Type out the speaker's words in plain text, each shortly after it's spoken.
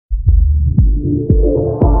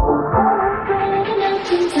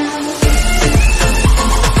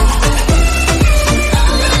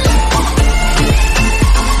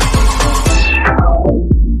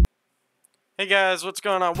guys, what's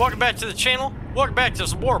going on? Welcome back to the channel. Welcome back to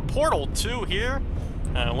some more Portal 2 here.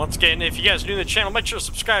 Once again, if you guys are new to the channel, make sure to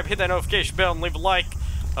subscribe, hit that notification bell, and leave a like.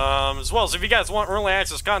 As well as if you guys want early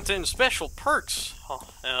access content and special perks,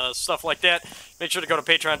 stuff like that, make sure to go to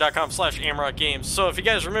patreon.com/amrockgames. So if you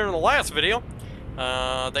guys remember in the last video,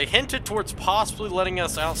 they hinted towards possibly letting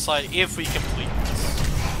us outside if we complete this.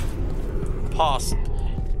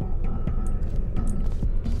 Possibly.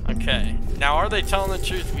 Okay. Now, are they telling the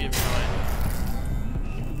truth? We have no idea.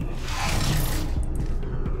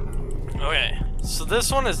 Okay. So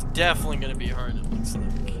this one is definitely going to be hard, it looks like.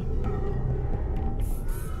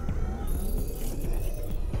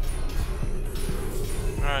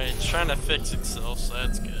 Alright, it's trying to fix itself, so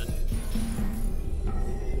that's good.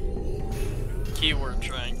 Keyword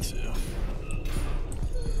trying to.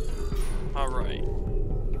 Alright.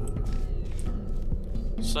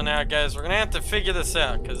 So now, guys, we're gonna have to figure this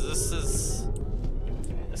out, because this is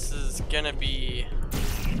gonna be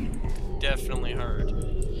definitely hard.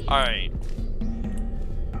 Alright.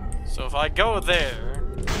 So if I go there...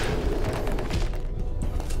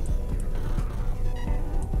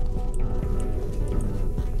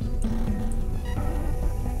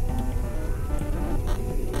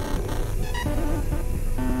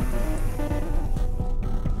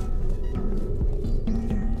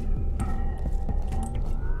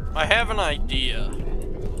 I have an idea.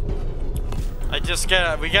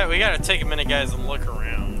 We gotta take a minute, guys, and look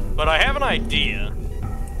around. But I have an idea.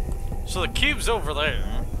 So the cube's over there.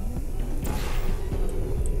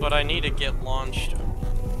 But I need to get launched.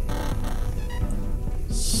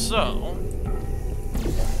 So...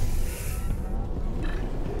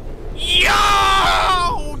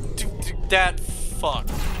 Yo! Dude, that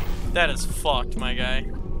fucked. That is fucked, my guy.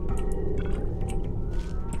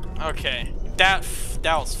 Okay. That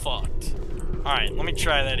was fucked. Alright, let me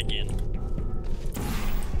try that again.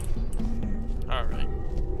 Alright.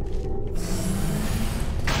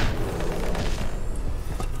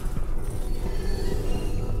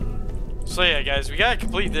 So yeah, guys, we gotta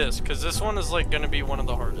complete this, because this one is, like, gonna be one of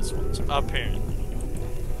the hardest ones, apparently.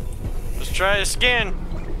 Let's try this again.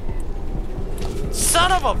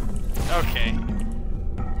 Son of a... Okay.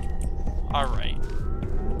 Alright.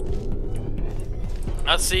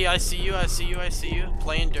 I see you.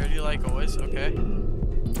 Playing dirty like always, okay.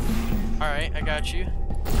 Alright, I got you.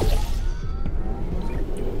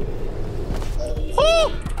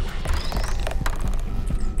 Woo!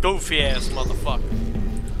 Goofy ass motherfucker.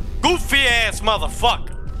 Goofy ass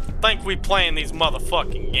motherfucker. Think we playing these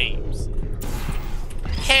motherfucking games.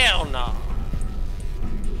 Hell no.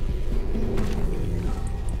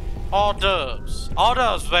 All dubs. All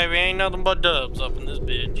dubs, baby. Ain't nothing but dubs up in this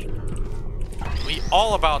bitch. We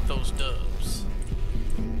all about those dubs.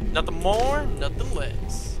 Nothing more, nothing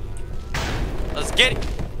less. Let's get it.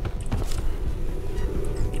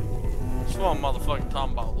 That's what I'm motherfucking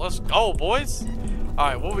talking about. Let's go, boys.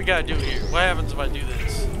 Alright, what we gotta do here? What happens if I do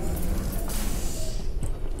this?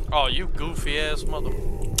 Oh, you goofy ass mother...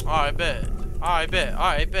 Alright, bet. Alright,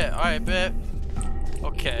 bet.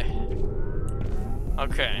 Okay.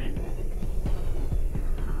 Okay.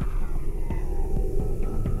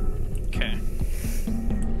 Okay.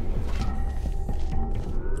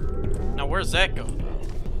 Now, where's that go?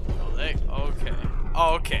 Oh, okay.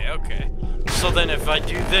 Oh, okay. So then if I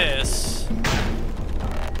do this...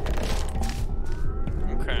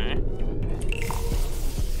 Okay.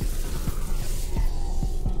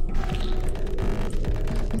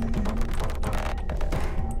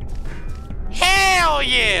 Hell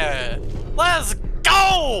yeah! Let's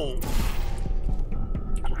go!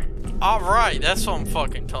 Alright, that's what I'm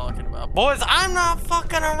fucking talking about. Boys, I'm not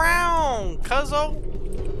fucking around, cuzzo!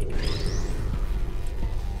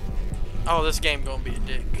 Oh, this game gonna be a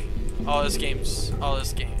dick. Oh, this game.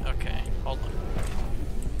 Okay, hold on.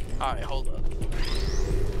 Alright, hold up.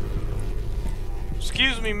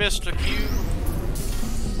 Excuse me, Mr. Q.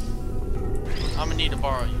 I'm gonna need to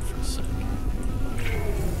borrow you for a sec.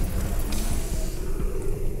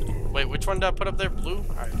 Wait, which one did I put up there? Blue?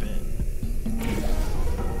 Alright, bet.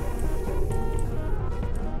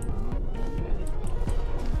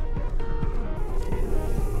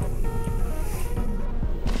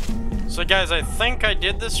 So guys, I think I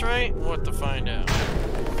did this right. We'll have to find out.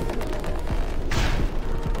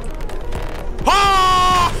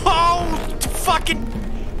 Oh! Fucking...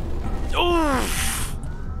 Oof!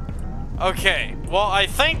 Okay, well, I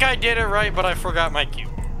think I did it right, but I forgot my cue.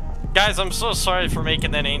 Guys, I'm so sorry for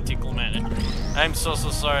making that anticlimactic. I'm so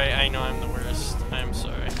sorry. I know I'm the worst. I'm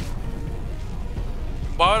sorry.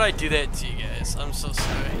 Why would I do that to you guys? I'm so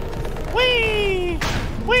sorry. Whee!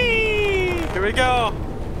 Whee! Here we go.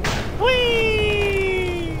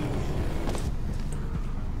 Whee!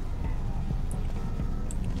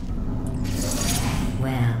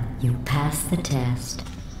 pass the test.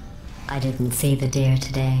 I didn't see the deer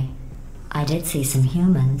today. I did see some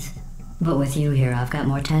humans, but with you here, I've got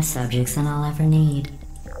more test subjects than I'll ever need.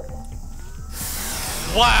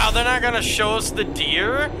 Wow, they're not gonna show us the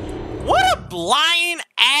deer? What a lying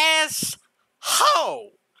ass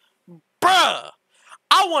hoe! Bruh!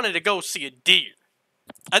 I wanted to go see a deer.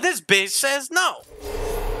 And this bitch says no.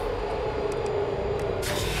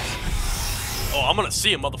 Oh, I'm gonna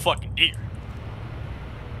see a motherfucking deer.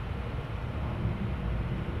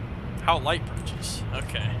 How light bridges?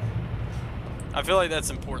 Okay. I feel like that's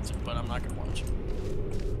important, but I'm not gonna watch it.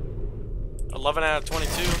 11 out of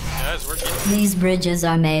 22. Guys, we're getting... These bridges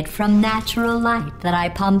are made from natural light that I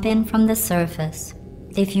pump in from the surface.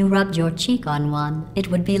 If you rubbed your cheek on one, it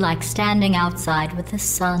would be like standing outside with the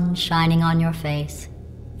sun shining on your face.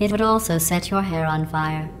 It would also set your hair on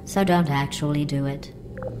fire, so don't actually do it.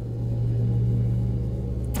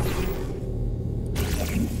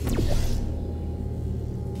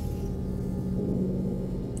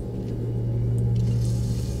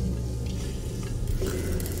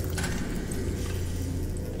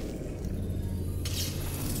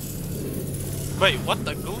 Wait, what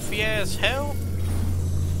the goofy ass hell?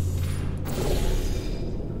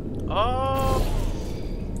 Oh.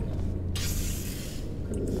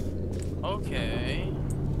 Okay.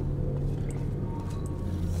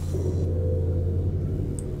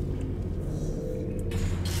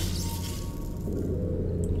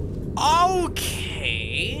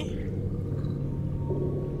 Okay.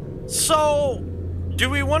 So, do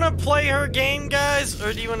we want to play her game, guys,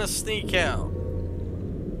 or do you want to sneak out?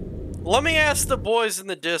 Let me ask the boys in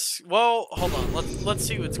the disc. Well, hold on. Let's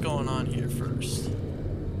see what's going on here first.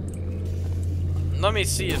 Let me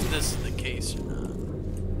see if this is the case or not.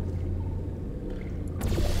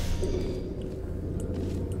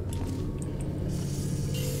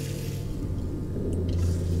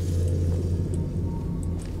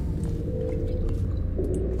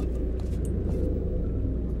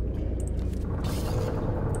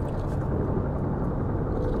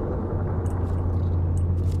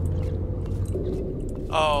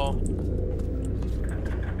 Oh.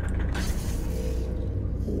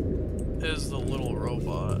 Is the little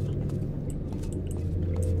robot.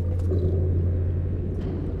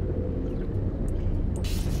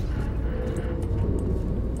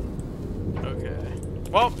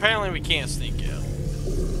 Okay. Well, apparently we can't sneak out.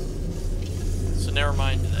 So never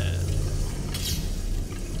mind that.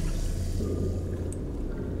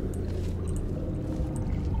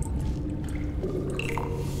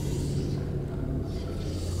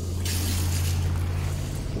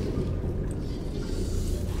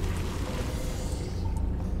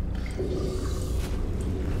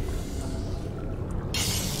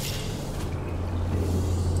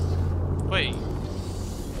 Wait.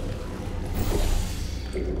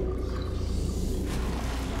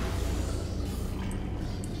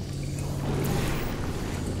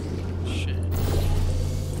 Shit.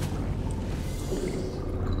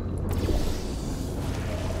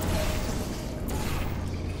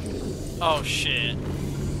 Oh shit.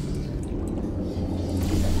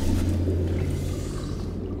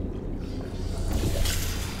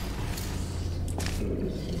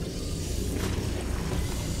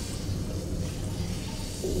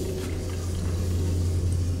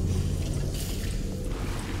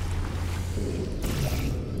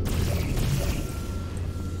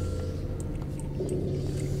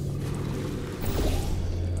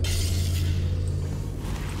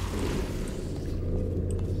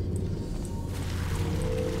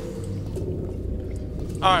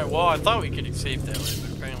 Alright, well, I thought we could escape that way,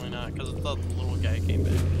 but apparently not, because I thought the little guy came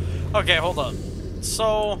back. Okay, hold up.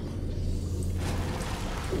 So...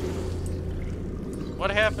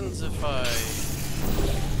 what happens if I...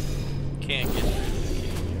 can't get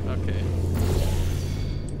through? Okay.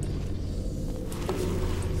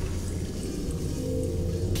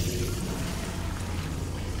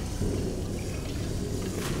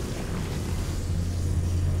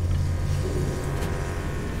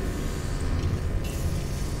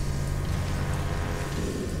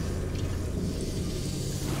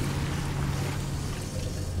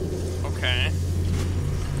 Okay.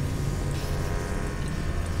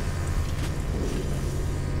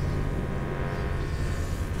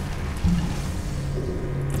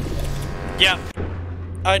 Yeah.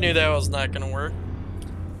 I knew that was not gonna work.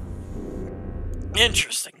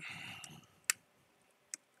 Interesting.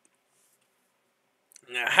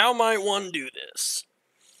 Now, how might one do this?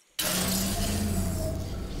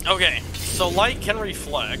 Okay, so light can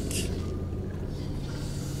reflect.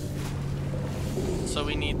 So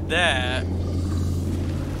we need that.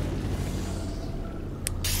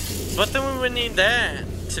 But then we would need that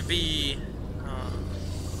to be...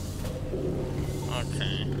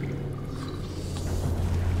 okay.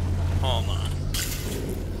 Hold on.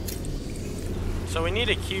 So we need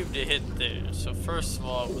a cube to hit there. So first of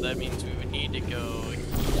all, that means we would need to go...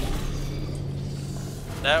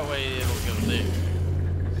 that way it'll go there.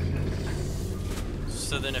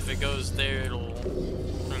 So then if it goes there, it'll...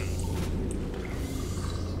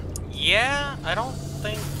 yeah, I don't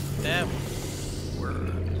think that would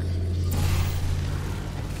work.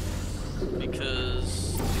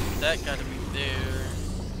 Because that gotta be there.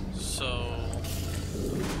 So...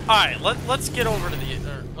 alright, let's get over to the...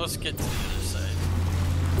 let's get to the other side.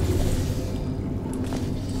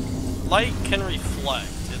 Light can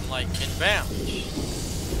reflect and light can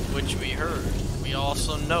bounce, which we heard. We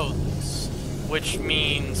also know this, which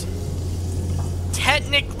means,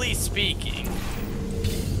 technically speaking,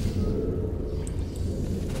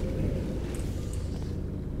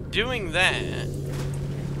 doing that,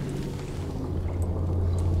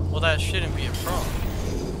 well, that shouldn't be a problem.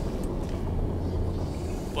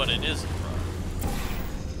 But it is a problem.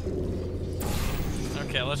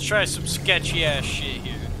 Okay, let's try some sketchy ass shit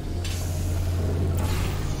here.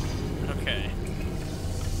 Okay.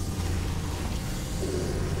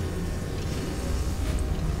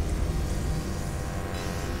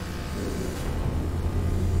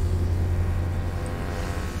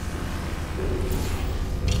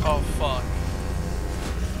 Oh fuck.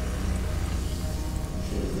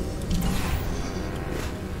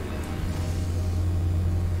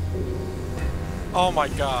 Oh my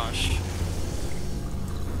gosh.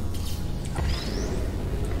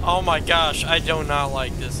 Oh my gosh, I do not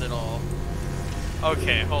like this at all.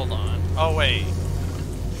 Okay, hold on. Oh wait.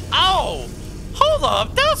 Ow! Hold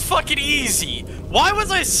up, that was fucking easy! Why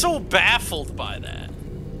was I so baffled by that?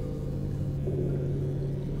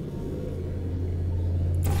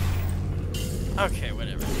 Okay,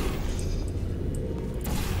 whatever.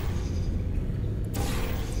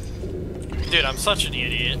 Dude, I'm such an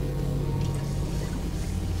idiot.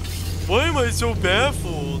 Why am I so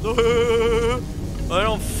baffled? I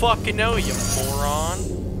don't fucking know, you moron.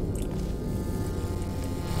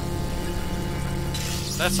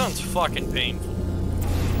 That sounds fucking painful.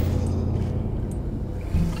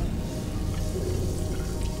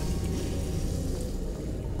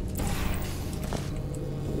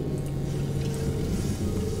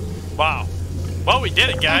 Wow. Well, we did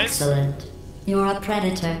it, guys. Excellent. You're a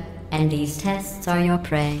predator, and these tests are your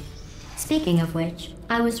prey. Speaking of which,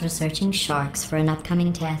 I was researching sharks for an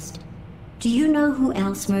upcoming test. Do you know who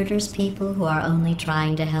else murders people who are only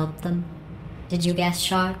trying to help them? Did you guess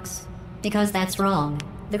sharks? Because that's wrong.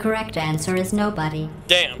 The correct answer is nobody.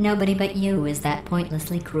 Damn. Nobody but you is that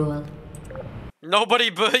pointlessly cruel. Nobody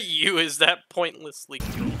but you is that pointlessly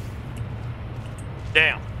cruel.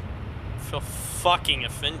 Damn. I feel fucking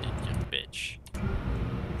offended, you bitch.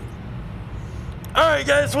 Alright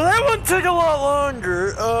guys, well that one took a lot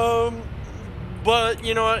longer. But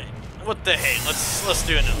you know what? What the hey, let's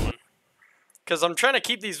do another one. Cause I'm trying to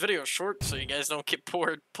keep these videos short so you guys don't get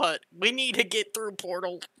bored, but we need to get through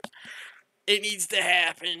Portal. It needs to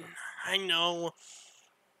happen. I know.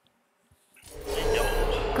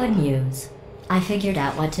 Good news. I figured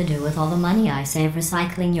out what to do with all the money I save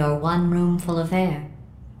recycling your one room full of air.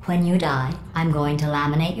 When you die, I'm going to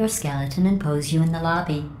laminate your skeleton and pose you in the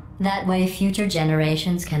lobby. That way future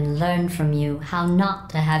generations can learn from you how not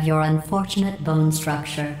to have your unfortunate bone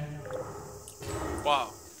structure. Wow.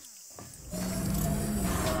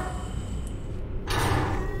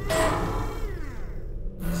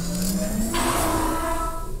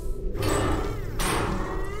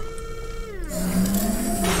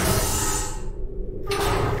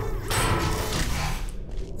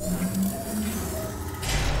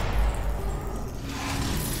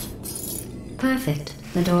 Perfect.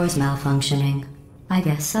 The door's malfunctioning. I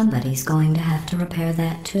guess somebody's going to have to repair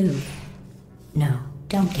that too. No,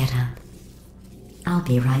 don't get up. I'll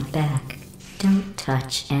be right back. Don't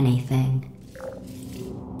touch anything.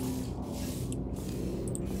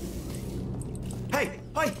 Hey!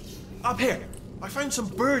 Hey! Up here! I found some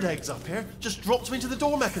bird eggs up here. Just dropped them into the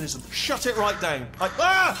door mechanism. Shut it right down.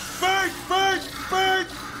 Ah! Bird! Bird! Bird!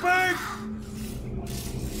 Bird!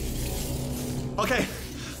 Okay.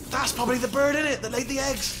 That's probably the bird in it that laid the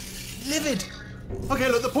eggs. Livid. Okay,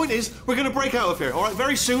 look, the point is, we're gonna break out of here, alright?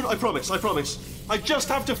 Very soon, I promise, I promise. I just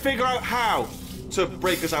have to figure out how to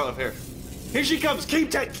break us out of here. Here she comes,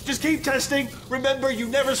 just keep testing. Remember, you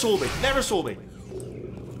never saw me, never saw me.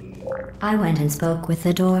 I went and spoke with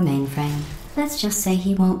the door mainframe. Let's just say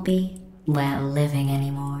he won't be, well, living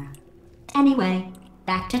anymore. Anyway,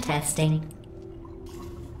 back to testing.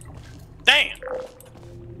 Damn!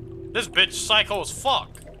 This bitch psycho as fuck.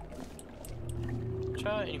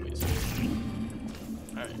 Anyways.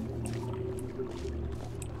 Alright.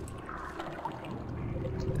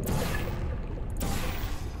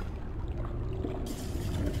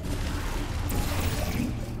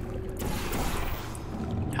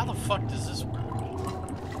 How the fuck does this work?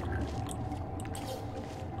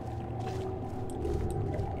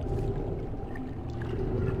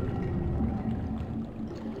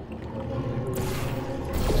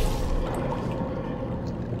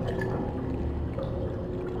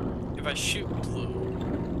 If I shoot blue,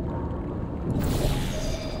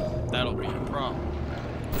 that'll be a problem.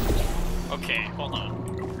 Okay, hold on.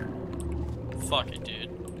 Fuck it, dude.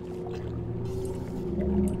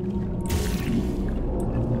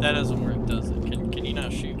 That doesn't work, does it? Can you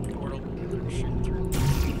not shoot portal? Shoot through.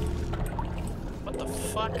 What the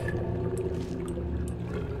fuck?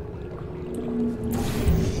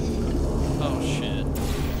 Oh shit.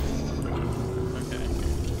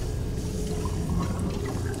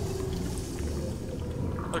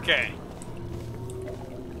 Okay.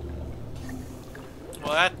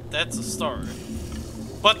 Well, that's a start.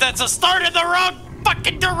 But that's a start in the wrong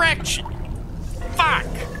fucking direction! Fuck!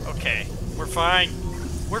 Okay, we're fine.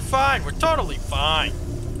 We're fine. We're totally fine.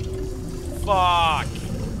 Fuck.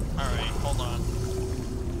 Alright, hold on.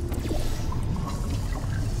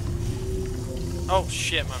 Oh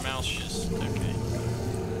shit, my mouse just... Okay.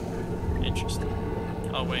 Interesting.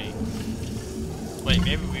 Oh, wait. Wait,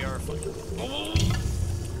 maybe we are fucking...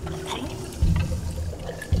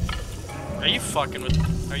 Are you fucking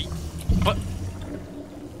with... Are you... What?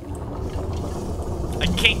 I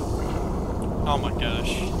can't... Oh my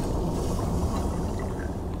gosh.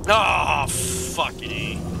 Oh, fucking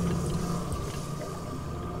A.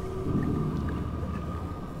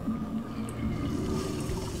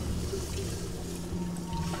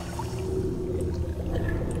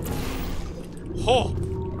 Oh!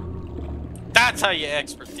 That's how you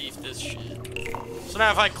expert thief this shit. So now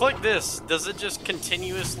if I click this, does it just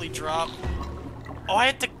continuously drop? Oh, I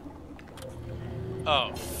have to...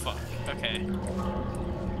 Oh, fuck. Okay.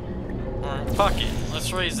 Alright, fuck it.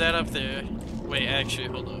 Let's raise that up there. Wait, actually,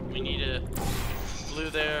 hold up. We need a blue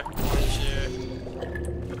there, orange there,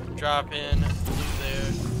 drop in, blue there,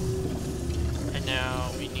 and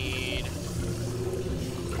now we need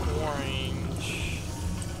orange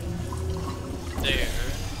there.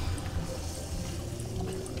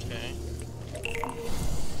 Okay.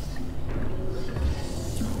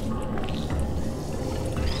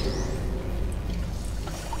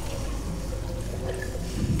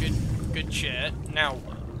 Good chat. Now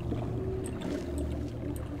what?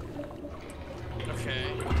 Okay,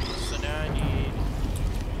 so now I need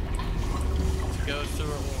to go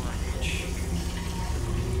through orange.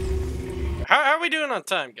 How are we doing on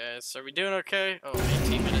time, guys? Are we doing okay? Oh,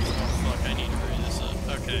 18 minutes. Oh, fuck, I need to hurry this up.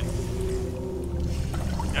 Okay.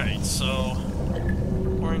 Alright, so...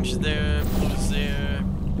 Orange there, blue's there.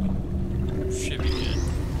 Should be good.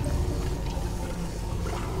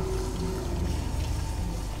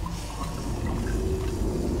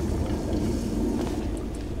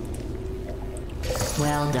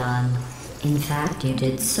 Well done. In fact, you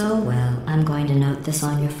did so well, I'm going to note this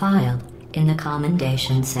on your file, in the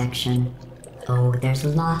commendation section. Oh, there's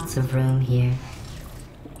lots of room here.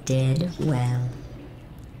 Did well.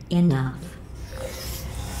 Enough.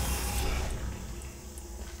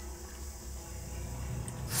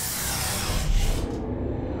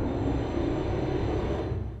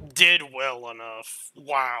 Did well enough.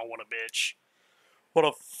 Wow, what a bitch. What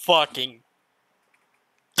a fucking...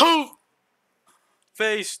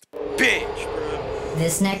 Two-faced bitch, bro.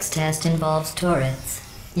 This next test involves turrets.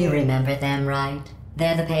 You remember them, right?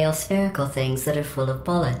 They're the pale spherical things that are full of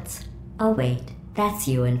bullets. Oh wait, that's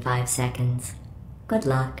you in 5 seconds. Good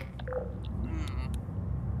luck.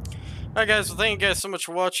 Alright guys, well thank you guys so much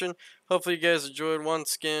for watching. Hopefully you guys enjoyed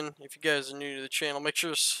once again. If you guys are new to the channel, make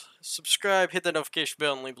sure to subscribe, hit that notification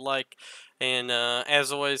bell, and leave a like. And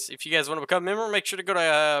as always, if you guys want to become a member, make sure to go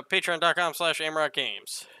to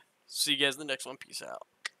patreon.com/AmarokGames. See you guys in the next one. Peace out.